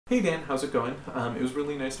Hey Dan, how's it going? It was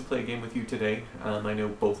really nice to play a game with you today. I know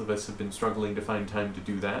both of us have been struggling to find time to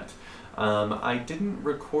do that. I didn't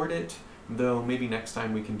record it, though maybe next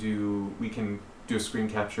time we can do a screen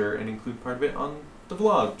capture and include part of it on the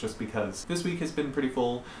vlog, just because. This week has been pretty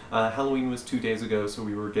full. Halloween was 2 days ago, so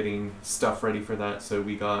we were getting stuff ready for that, so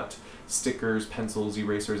we got stickers, pencils,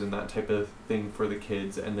 erasers, and that type of thing for the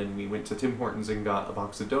kids, and then we went to Tim Hortons and got a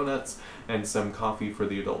box of donuts and some coffee for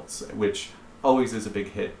the adults, which always is a big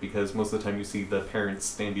hit because most of the time you see the parents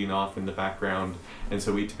standing off in the background, and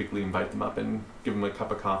so we typically invite them up and give them a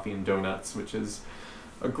cup of coffee and donuts, which is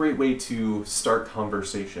a great way to start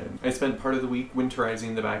conversation. I spent part of the week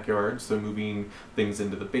winterizing the backyard, so moving things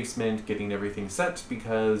into the basement, getting everything set,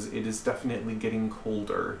 because it is definitely getting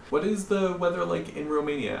colder. What is the weather like in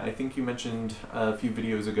Romania? I think you mentioned a few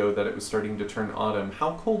videos ago that it was starting to turn autumn.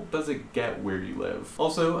 How cold does it get where you live?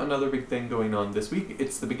 Also, another big thing going on this week,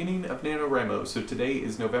 it's the beginning of NaNoWriMo, so today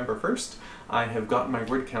is November 1st. I have gotten my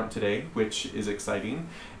word count today, which is exciting,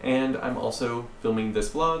 and I'm also filming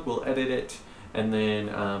this vlog. We'll edit it, and then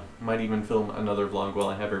might even film another vlog while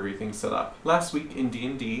I have everything set up. Last week in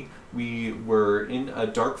D&D, we were in a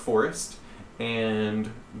dark forest,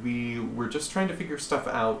 and we were just trying to figure stuff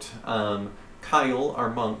out. Kyle, our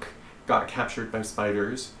monk, got captured by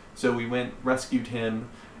spiders, so we went, rescued him,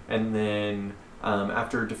 and then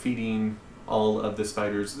after defeating all of the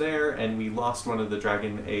spiders there, and we lost one of the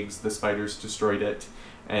dragon eggs, the spiders destroyed it,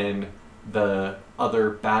 and the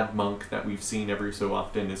other bad monk that we've seen every so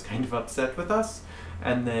often is kind of upset with us.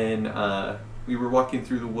 And then we were walking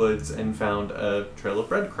through the woods and found a trail of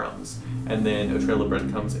breadcrumbs, and then a trail of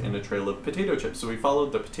breadcrumbs and a trail of potato chips. So we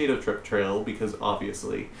followed the potato chip trail, because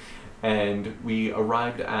obviously, and we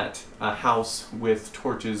arrived at a house with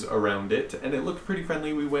torches around it, and it looked pretty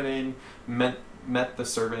friendly. We went in, met the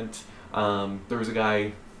servant. There was a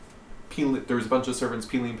guy there was a bunch of servants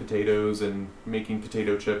peeling potatoes and making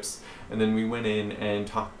potato chips, and then we went in and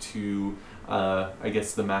talked to, I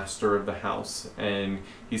guess, the master of the house, and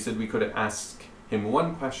he said we could ask him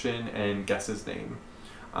one question and guess his name.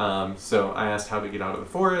 So I asked how to get out of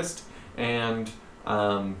the forest, and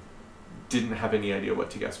didn't have any idea what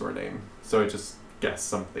to guess for a name, so I just guessed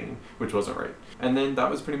something, which wasn't right. And then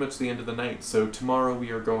that was pretty much the end of the night. So tomorrow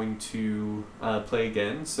we are going to play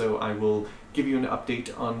again, so I will give you an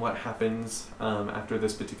update on what happens after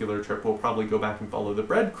this particular trip. We'll probably go back and follow the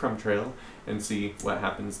breadcrumb trail and see what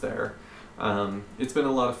happens there. It's been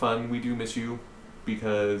a lot of fun. We do miss you,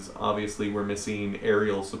 because obviously we're missing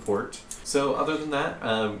aerial support. So other than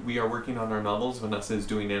that, we are working on our novels. Vanessa is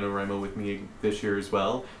doing NaNoWriMo with me this year as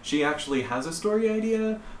well. She actually has a story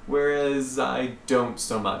idea, whereas I don't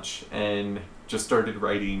so much, and just started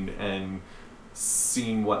writing and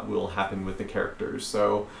seeing what will happen with the characters.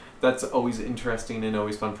 So that's always interesting and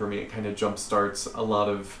always fun for me. It kind of jumpstarts a lot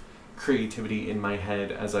of creativity in my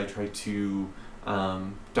head as I try to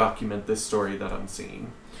document this story that I'm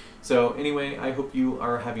seeing. So anyway, I hope you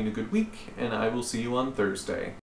are having a good week, and I will see you on Thursday.